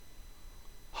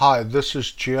Hi, this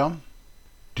is Jim.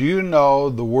 Do you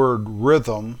know the word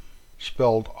rhythm,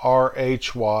 spelled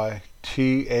R-H-Y-T-H-M,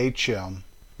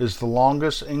 is the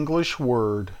longest English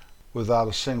word without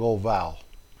a single vowel?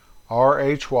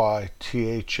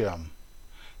 R-H-Y-T-H-M.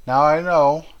 Now I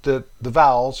know that the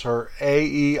vowels are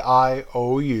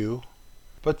A-E-I-O-U,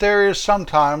 but there is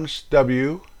sometimes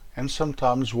W and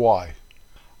sometimes Y.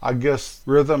 I guess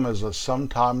rhythm is a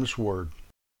sometimes word.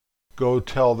 Go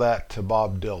tell that to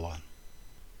Bob Dylan.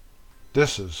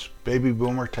 This is Baby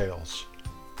Boomer Tales.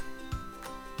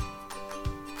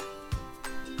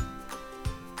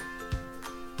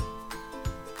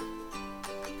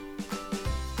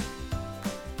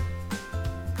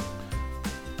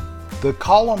 The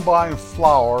columbine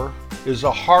flower is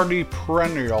a hardy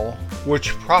perennial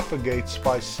which propagates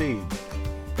by seed.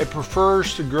 It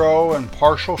prefers to grow in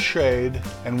partial shade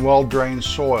and well-drained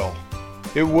soil.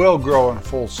 It will grow in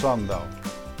full sun though.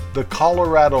 The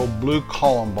Colorado blue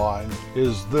columbine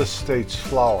is this state's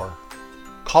flower.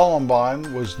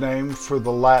 Columbine was named for the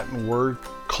Latin word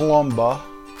columba,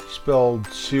 spelled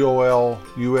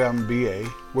C-O-L-U-M-B-A,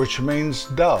 which means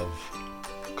dove.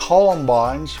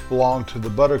 Columbines belong to the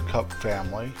buttercup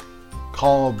family.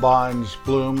 Columbines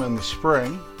bloom in the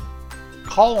spring.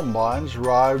 Columbines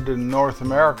arrived in North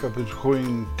America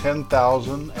between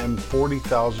 10,000 and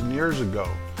 40,000 years ago.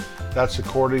 That's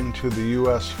according to the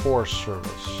U.S. Forest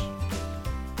Service.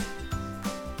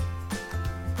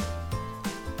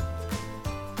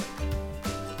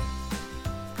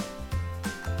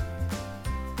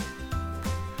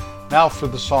 Now for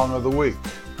the Song of the Week.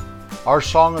 Our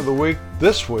Song of the Week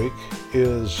this week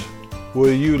is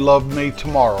Will You Love Me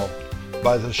Tomorrow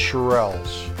by the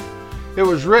Shirelles. It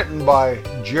was written by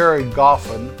Jerry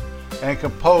Goffin and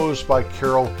composed by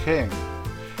Carole King.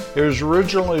 It was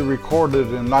originally recorded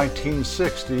in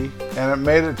 1960 and it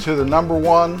made it to the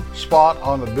 #1 spot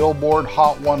on the Billboard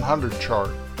Hot 100 chart.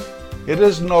 It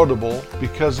is notable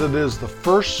because it is the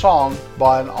first song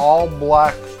by an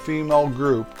all-black female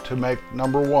group to make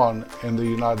 #1 in the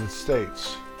United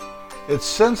States. It's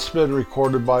since been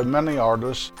recorded by many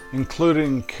artists,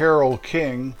 including Carole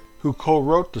King, who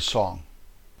co-wrote the song.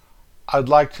 I'd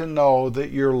like to know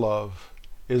that your love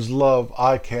is love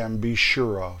I can be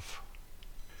sure of.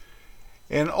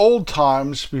 In old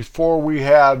times, before we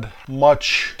had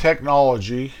much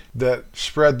technology that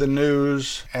spread the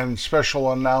news and special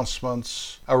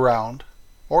announcements around,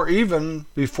 or even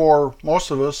before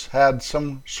most of us had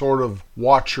some sort of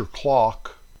watch or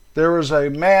clock, there was a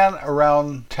man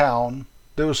around town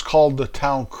that was called the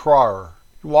town crier.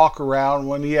 He'd walk around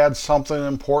when he had something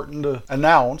important to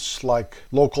announce, like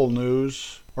local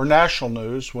news or national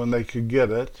news when they could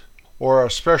get it, or a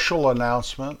special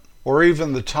announcement, or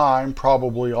even the time,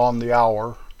 probably on the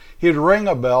hour. He'd ring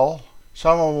a bell.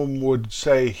 Some of them would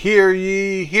say, hear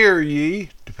ye,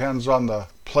 depends on the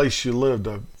place you lived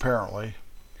apparently.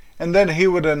 And then he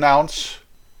would announce,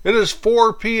 it is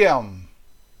 4 p.m.,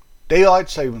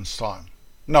 Daylight Savings Time.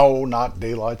 No, not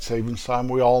Daylight Savings Time.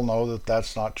 We all know that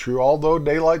that's not true, although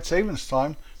Daylight Savings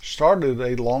Time started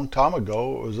a long time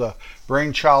ago. It was a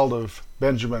brainchild of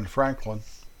Benjamin Franklin.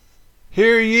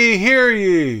 Hear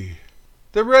ye,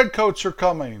 the redcoats are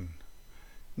coming.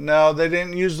 No, they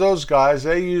didn't use those guys.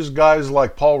 They used guys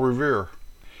like Paul Revere.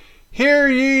 Hear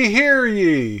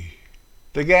ye,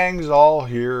 the gang's all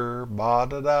here,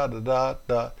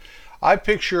 ba-da-da-da-da-da. I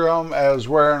picture them as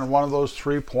wearing one of those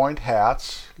 3-point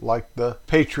hats like the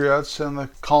patriots in the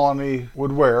colony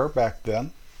would wear back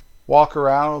then. Walk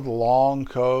around with a long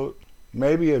coat,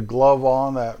 maybe a glove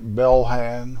on that bell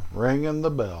hand, ringing the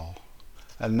bell,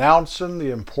 announcing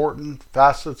the important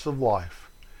facets of life.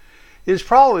 It's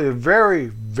probably a very,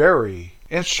 very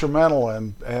instrumental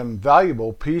and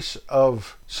valuable piece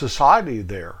of society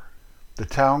there, the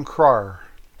town crier.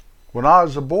 When I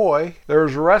was a boy, there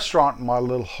was a restaurant in my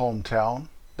little hometown,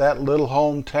 that little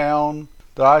hometown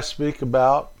that I speak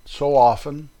about so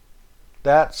often,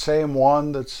 that same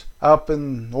one that's up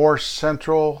in north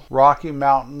central Rocky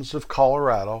Mountains of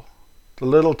Colorado, the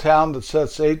little town that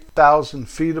sits 8,000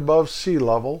 feet above sea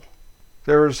level.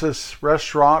 There was this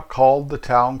restaurant called the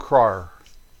Town Crier.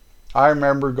 I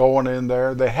remember going in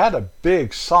there. They had a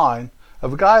big sign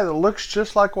of a guy that looks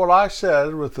just like what I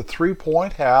said, with a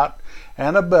 3-point hat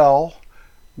and a bell,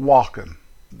 walking.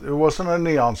 It wasn't a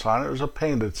neon sign, it was a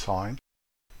painted sign.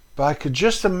 But I could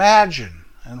just imagine,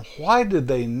 and why did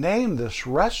they name this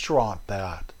restaurant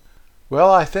that?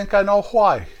 Well, I think I know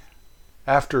why.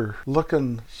 After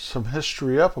looking some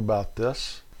history up about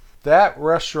this, that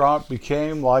restaurant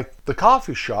became like the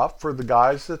coffee shop for the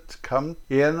guys that come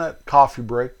in at coffee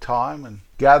break time and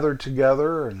gather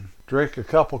together and drink a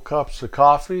couple cups of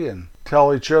coffee and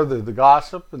tell each other the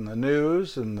gossip and the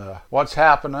news and what's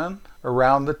happening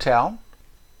around the town.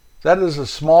 That is a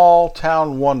small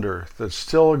town wonder that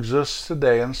still exists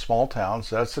today in small towns.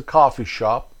 That's a coffee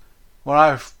shop. When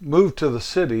I moved to the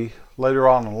city later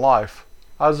on in life,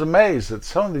 I was amazed that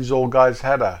some of these old guys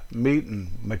had a meet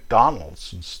in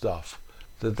McDonald's and stuff.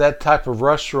 That type of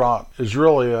restaurant is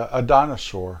really a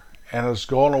dinosaur and has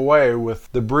gone away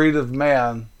with the breed of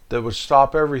man that would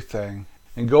stop everything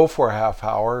and go for a half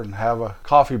hour and have a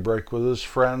coffee break with his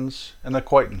friends and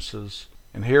acquaintances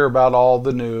and hear about all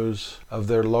the news of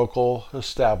their local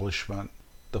establishment,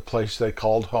 the place they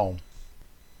called home.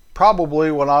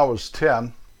 Probably when I was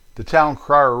 10, the Town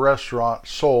Crier restaurant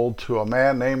sold to a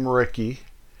man named Ricky,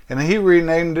 and he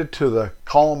renamed it to the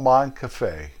Columbine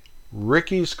Cafe.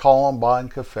 Ricky's Columbine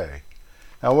Cafe.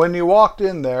 Now when you walked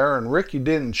in there, and Ricky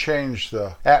didn't change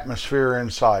the atmosphere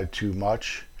inside too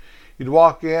much, you'd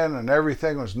walk in and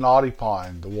everything was knotty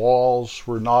pine. The walls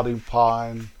were knotty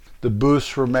pine. The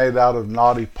booths were made out of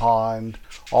knotty pine,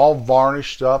 all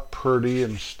varnished up pretty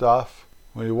and stuff.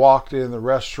 When you walked in the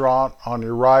restaurant, on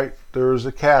your right, there was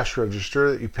a cash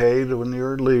register that you paid when you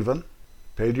were leaving,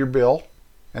 paid your bill.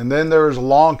 And then there was a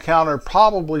long counter,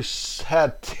 probably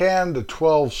had 10 to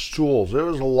 12 stools. It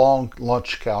was a long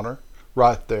lunch counter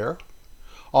right there.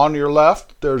 On your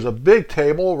left, there's a big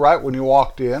table right when you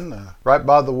walked in, right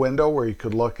by the window where you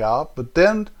could look out. But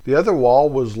then the other wall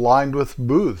was lined with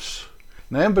booths.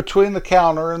 And in between the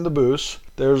counter and the booths,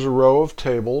 there's a row of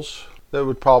tables that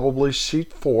would probably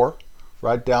seat 4,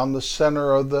 right down the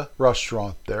center of the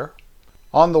restaurant there.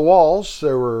 On the walls,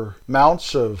 there were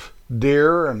mounts of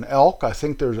deer and elk. I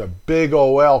think there's a big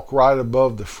old elk right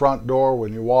above the front door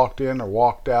when you walked in or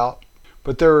walked out.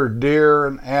 But there were deer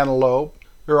and antelope.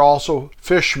 There are also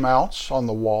fish mounts on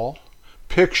the wall,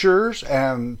 pictures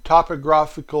and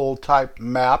topographical type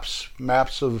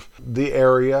maps of the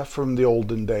area from the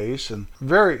olden days, and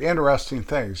very interesting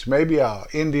things. Maybe an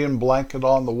Indian blanket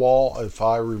on the wall, if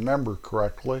I remember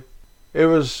correctly. It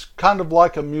was kind of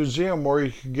like a museum where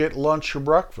you could get lunch or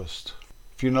breakfast,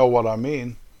 if you know what I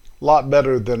mean. A lot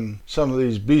better than some of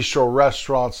these bistro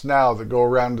restaurants now that go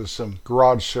around to some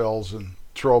garage sales and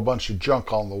throw a bunch of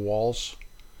junk on the walls,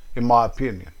 in my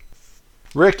opinion.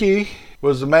 Ricky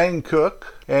was the main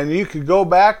cook, and you could go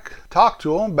back, talk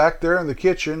to him back there in the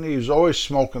kitchen. He was always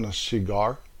smoking a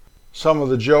cigar. Some of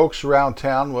the jokes around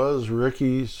town was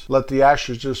Ricky's let the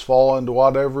ashes just fall into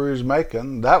whatever he was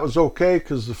making. That was okay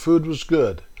because the food was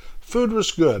good. Food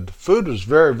was good. Food was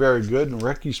very, very good, and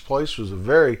Ricky's place was a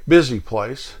very busy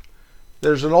place.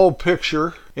 There's an old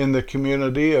picture in the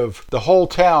community of the whole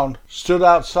town stood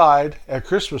outside at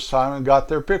Christmas time and got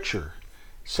their picture.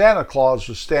 Santa Claus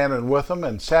was standing with them,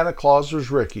 and Santa Claus was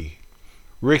Ricky.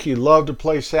 Ricky loved to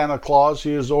play Santa Claus.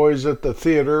 He was always at the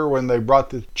theater when they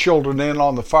brought the children in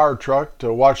on the fire truck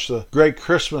to watch the great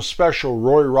Christmas special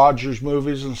Roy Rogers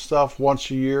movies and stuff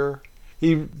once a year.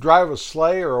 He'd drive a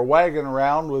sleigh or a wagon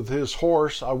around with his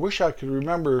horse. I wish I could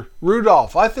remember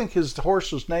Rudolph. I think his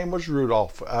horse's name was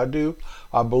Rudolph. I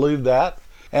believe that.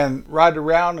 And ride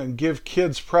around and give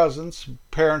kids presents.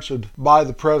 Parents would buy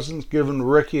the presents, give them to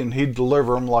Ricky, and he'd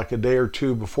deliver them like a day or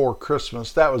two before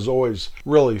Christmas. That was always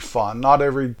really fun. Not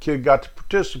every kid got to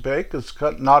participate because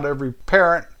not every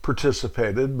parent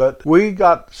participated, but we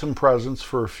got some presents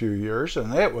for a few years,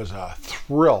 and it was a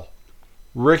thrill.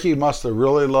 Ricky must have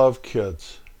really loved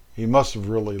kids. He must have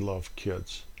really loved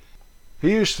kids.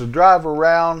 He used to drive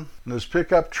around in his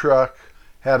pickup truck,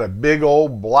 had a big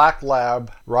old black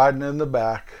lab riding in the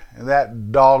back, and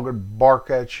that dog would bark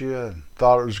at you and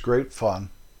thought it was great fun.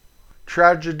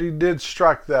 Tragedy did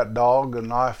strike that dog,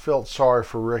 and I felt sorry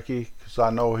for Ricky because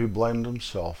I know he blamed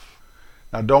himself.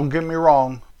 Now don't get me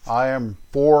wrong, I am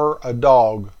for a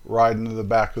dog riding in the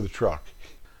back of the truck.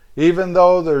 Even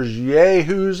though there's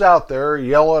yahoos out there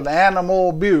yelling animal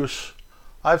abuse,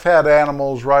 I've had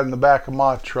animals ride in the back of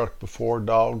my truck before,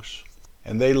 dogs,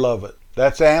 and they love it.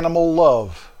 That's animal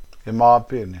love, in my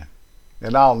opinion.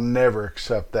 And I'll never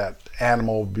accept that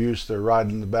animal abuse they're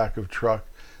riding in the back of a truck.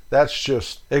 That's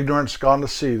just ignorance gone to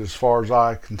seed as far as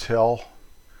I can tell.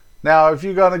 Now, if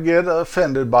you're going to get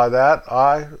offended by that,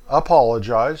 I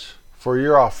apologize for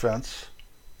your offense.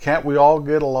 Can't we all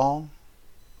get along?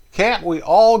 Can't we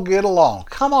all get along?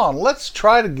 Come on, let's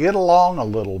try to get along a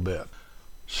little bit.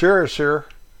 Serious here,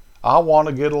 I want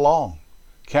to get along.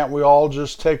 Can't we all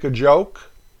just take a joke?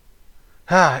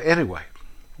 Anyway,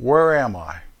 where am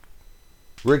I?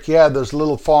 Ricky had this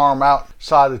little farm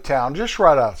outside of town, just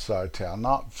right outside town,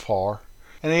 not far.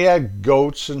 And he had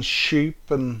goats and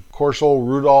sheep and, of course, old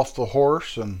Rudolph the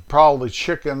horse and probably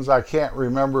chickens. I can't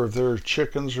remember if there were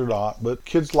chickens or not, but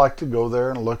kids like to go there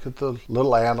and look at the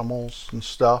little animals and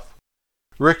stuff.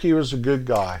 Ricky was a good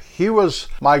guy. He was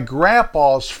my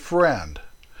grandpa's friend.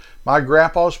 My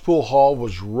grandpa's pool hall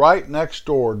was right next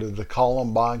door to the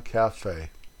Columbine Cafe.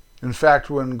 In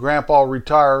fact, when Grandpa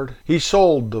retired, he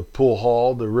sold the pool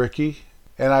hall to Ricky,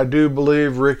 and I do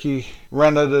believe Ricky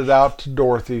rented it out to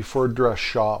Dorothy for a dress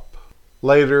shop.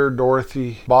 Later,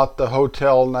 Dorothy bought the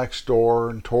hotel next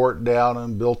door and tore it down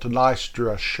and built a nice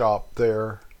dress shop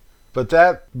there. But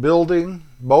that building,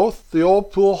 both the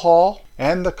old pool hall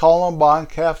and the Columbine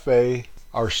Cafe,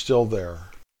 are still there.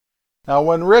 Now,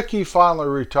 when Ricky finally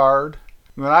retired,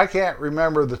 I can't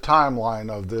remember the timeline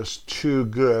of this too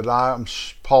good. I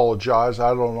apologize.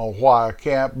 I don't know why I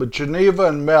can't. But Geneva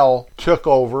and Mel took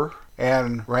over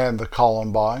and ran the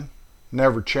Columbine.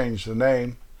 Never changed the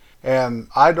name. And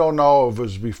I don't know if it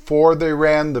was before they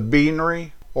ran the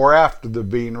Beanery or after the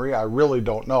Beanery. I really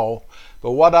don't know.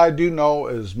 But what I do know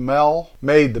is Mel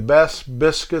made the best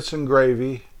biscuits and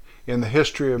gravy in the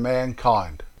history of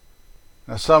mankind.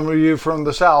 Now, some of you from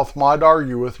the South might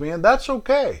argue with me, and that's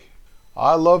okay.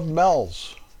 I love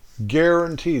Mel's.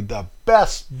 Guaranteed the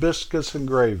best biscuits and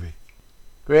gravy.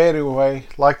 But anyway,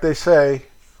 like they say,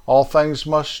 all things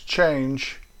must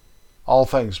change. All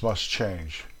things must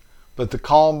change. But the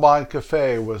Columbine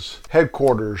Cafe was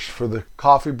headquarters for the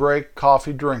coffee break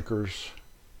coffee drinkers,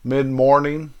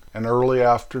 mid-morning and early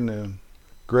afternoon.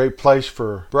 Great place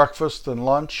for breakfast and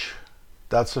lunch.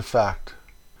 That's a fact.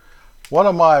 One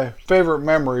of my favorite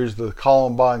memories of the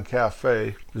Columbine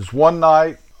Cafe is one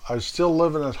night I was still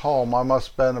living at home. I must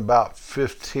have been about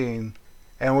 15.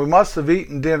 And we must have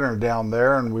eaten dinner down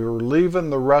there, and we were leaving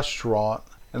the restaurant.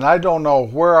 And I don't know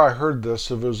where I heard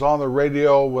this. If it was on the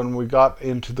radio when we got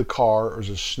into the car. It was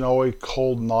a snowy,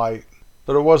 cold night.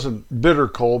 But it wasn't bitter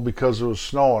cold because it was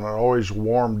snowing. It always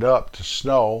warmed up to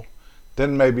snow.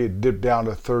 Then maybe it dipped down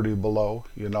to 30 below,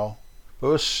 you know. It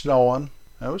was snowing.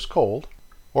 It was cold.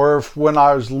 Or if when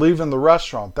I was leaving the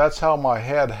restaurant, that's how my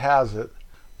head has it.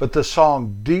 But the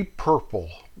song Deep Purple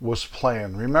was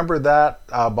playing. Remember that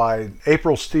by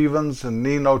April Stevens and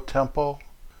Nino Tempo?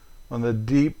 When the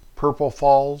deep purple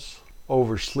falls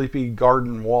over sleepy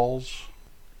garden walls.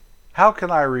 How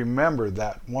can I remember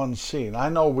that one scene? I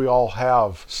know we all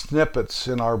have snippets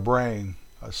in our brain.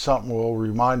 Something will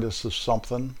remind us of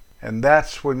something. And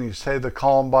that's when you say the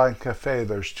Columbine Cafe,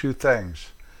 there's two things.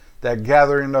 That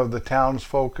gathering of the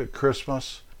townsfolk at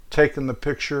Christmas, taking the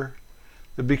picture.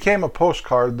 It became a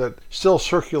postcard that still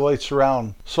circulates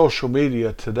around social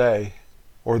media today,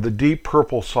 or the Deep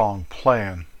Purple song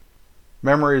playing.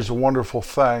 Memory is a wonderful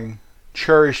thing.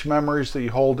 Cherished memories that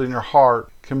you hold in your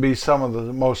heart can be some of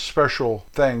the most special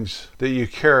things that you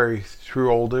carry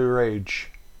through older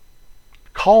age.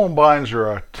 Columbines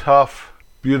are a tough,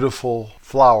 beautiful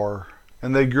flower,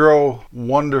 and they grow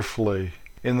wonderfully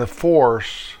in the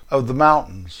forests of the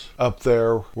mountains up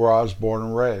there where I was born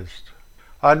and raised.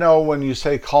 I know when you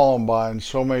say Columbine,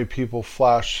 so many people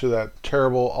flash to that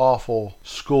terrible, awful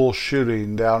school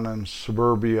shooting down in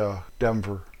suburbia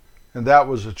Denver. And that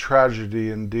was a tragedy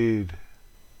indeed.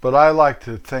 But I like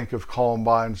to think of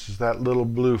Columbines as that little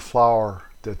blue flower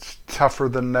that's tougher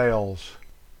than nails,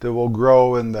 that will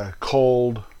grow in the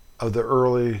cold of the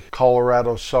early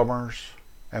Colorado summers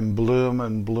and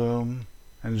bloom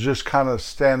and just kind of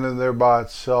standing there by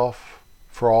itself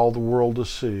for all the world to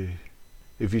see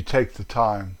if you take the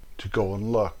time to go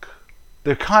and look.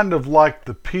 They're kind of like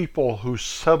the people who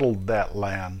settled that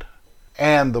land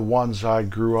and the ones I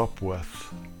grew up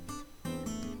with.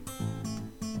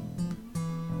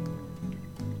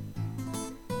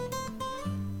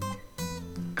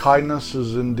 Kindness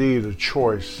is indeed a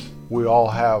choice we all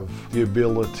have the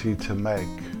ability to make.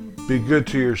 Be good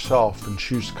to yourself and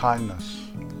choose kindness.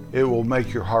 It will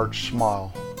make your heart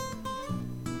smile.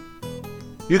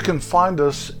 You can find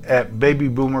us at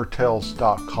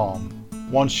babyboomertales.com.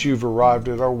 Once you've arrived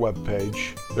at our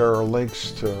webpage, there are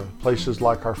links to places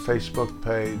like our Facebook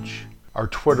page, our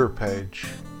Twitter page,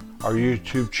 our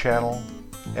YouTube channel,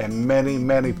 and many,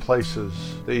 many places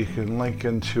that you can link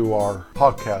into our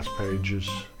podcast pages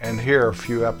and hear a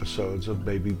few episodes of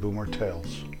Baby Boomer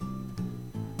Tales.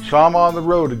 So I'm on the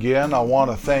road again. I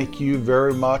want to thank you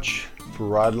very much for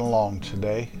riding along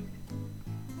today.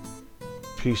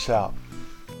 Peace out.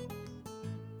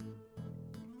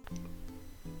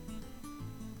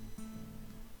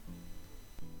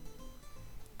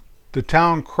 The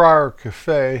Town Crier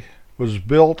Cafe was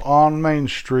built on Main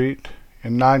Street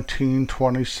in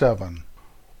 1927.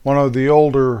 One of the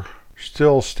older,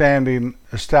 still standing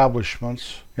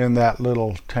establishments in that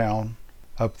little town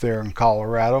up there in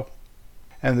Colorado.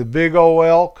 And the big old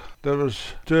elk that was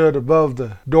stood above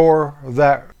the door of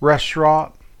that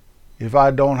restaurant, if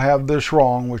I don't have this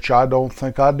wrong, which I don't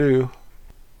think I do,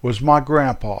 was my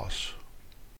grandpa's.